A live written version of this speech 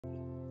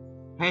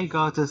Hey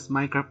guys, it's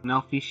Minecraft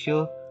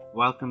Official.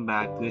 Welcome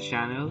back to the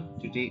channel.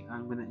 Today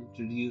I'm gonna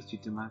introduce you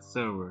to my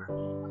server.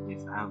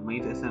 Yes, I have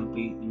made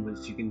SMP in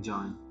which you can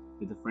join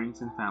with the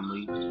friends and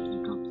family.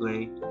 You can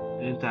play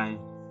anytime,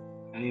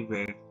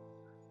 anywhere,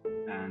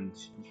 and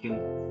you can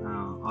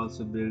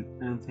also build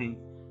anything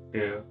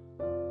here.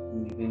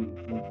 You can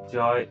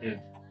enjoy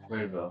it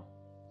very well.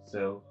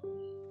 So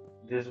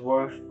this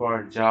works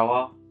for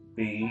Java,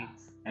 PE,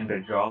 and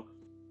Bedrock,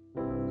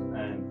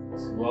 and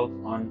it works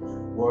on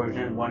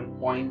version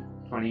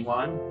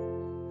 1.21,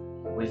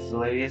 which is the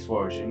latest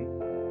version.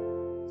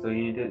 So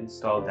you need to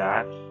install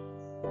that.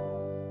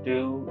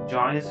 To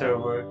join the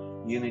server,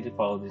 you need to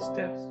follow these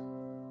steps.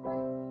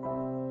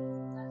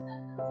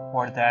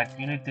 For that,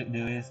 you need to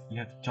do is you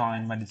have to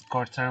join my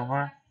Discord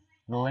server.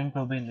 The link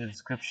will be in the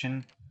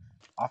description.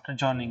 After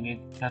joining it,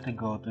 you have to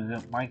go to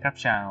the Minecraft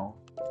channel.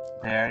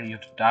 There you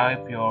have to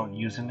type your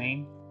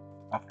username,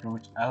 after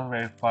which I'll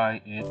verify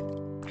it,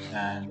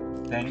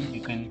 and then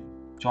you can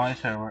join the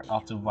server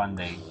after 1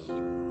 day.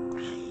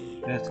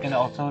 This can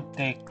also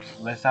take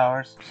less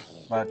hours,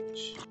 but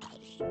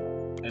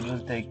it will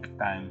take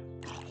time.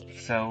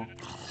 So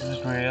this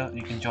is real,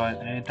 you can join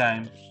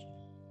anytime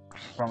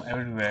from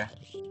everywhere.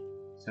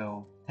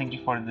 So thank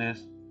you for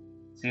this.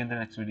 See you in the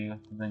next video.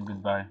 Then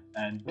goodbye.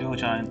 And do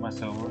join my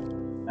server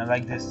and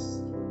like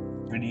this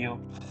video.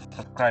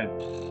 Subscribe.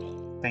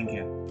 Thank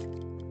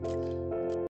you.